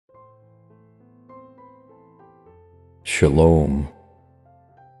Shalom.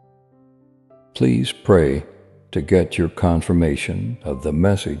 Please pray to get your confirmation of the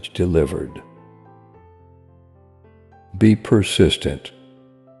message delivered. Be persistent.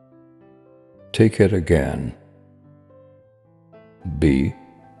 Take it again. Be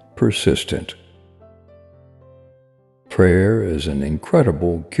persistent. Prayer is an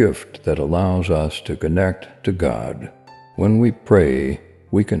incredible gift that allows us to connect to God. When we pray,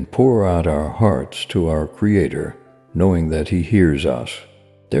 we can pour out our hearts to our Creator, knowing that He hears us.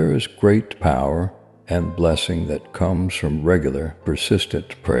 There is great power and blessing that comes from regular,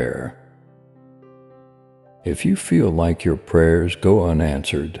 persistent prayer. If you feel like your prayers go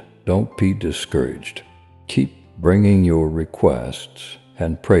unanswered, don't be discouraged. Keep bringing your requests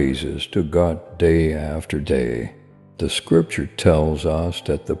and praises to God day after day. The Scripture tells us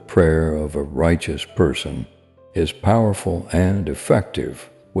that the prayer of a righteous person is powerful and effective,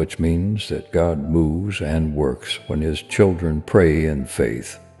 which means that God moves and works when His children pray in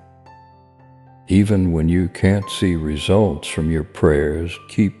faith. Even when you can't see results from your prayers,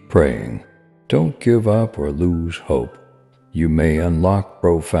 keep praying. Don't give up or lose hope. You may unlock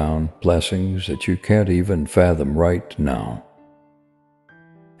profound blessings that you can't even fathom right now.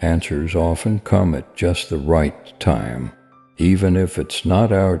 Answers often come at just the right time. Even if it's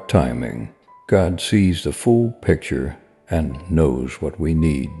not our timing, God sees the full picture and knows what we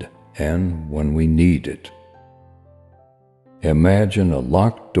need and when we need it. Imagine a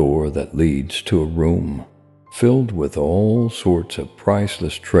locked door that leads to a room filled with all sorts of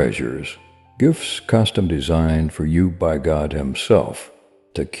priceless treasures, gifts custom designed for you by God Himself.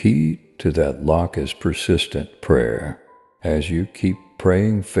 The key to that lock is persistent prayer. As you keep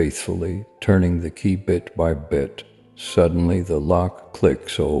praying faithfully, turning the key bit by bit, suddenly the lock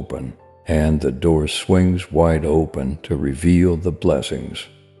clicks open and the door swings wide open to reveal the blessings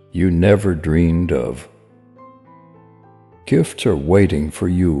you never dreamed of. Gifts are waiting for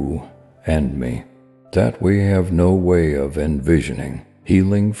you and me that we have no way of envisioning.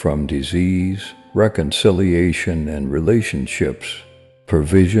 Healing from disease, reconciliation and relationships,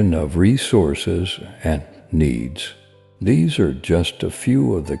 provision of resources and needs. These are just a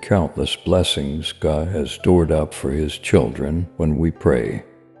few of the countless blessings God has stored up for His children when we pray.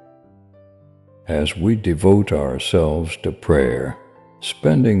 As we devote ourselves to prayer,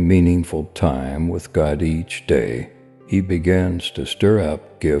 spending meaningful time with God each day, He begins to stir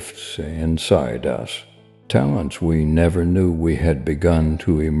up gifts inside us, talents we never knew we had begun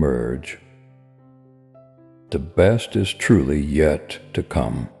to emerge. The best is truly yet to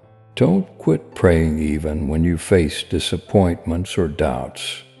come. Don't quit praying even when you face disappointments or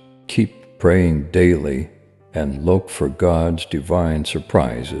doubts. Keep praying daily and look for God's divine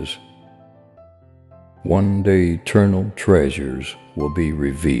surprises. One day eternal treasures will be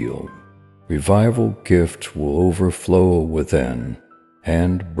revealed. Revival gifts will overflow within,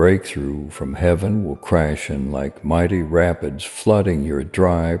 and breakthrough from heaven will crash in like mighty rapids flooding your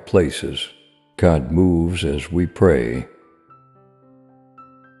dry places. God moves as we pray.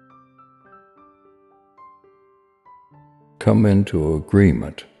 Come into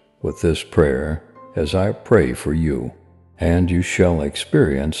agreement with this prayer as I pray for you, and you shall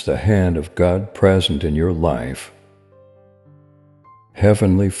experience the hand of God present in your life.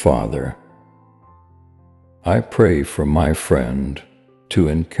 Heavenly Father, I pray for my friend to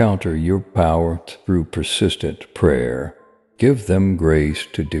encounter your power through persistent prayer. Give them grace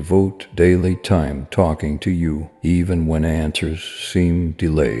to devote daily time talking to you even when answers seem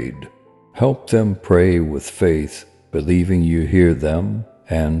delayed. Help them pray with faith, believing you hear them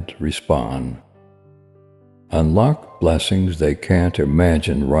and respond. Unlock blessings they can't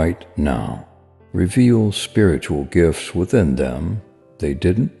imagine right now. Reveal spiritual gifts within them they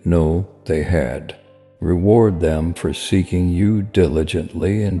didn't know they had. Reward them for seeking you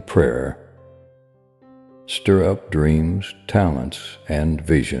diligently in prayer. Stir up dreams, talents, and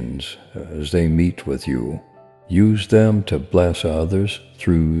visions as they meet with you. Use them to bless others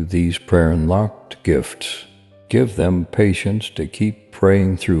through these prayer-unlocked gifts. Give them patience to keep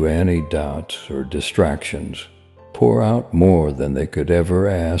praying through any doubts or distractions. Pour out more than they could ever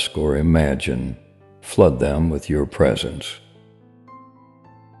ask or imagine. Flood them with your presence.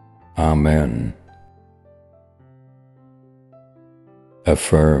 Amen.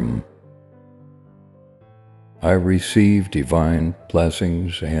 Affirm. I receive divine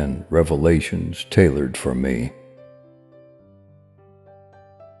blessings and revelations tailored for me.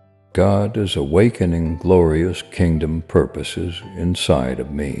 God is awakening glorious kingdom purposes inside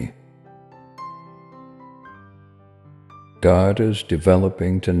of me. God is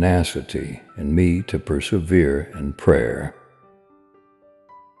developing tenacity in me to persevere in prayer.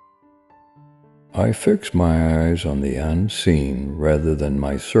 I fix my eyes on the unseen rather than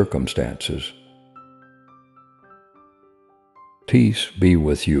my circumstances. Peace be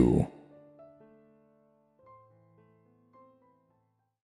with you.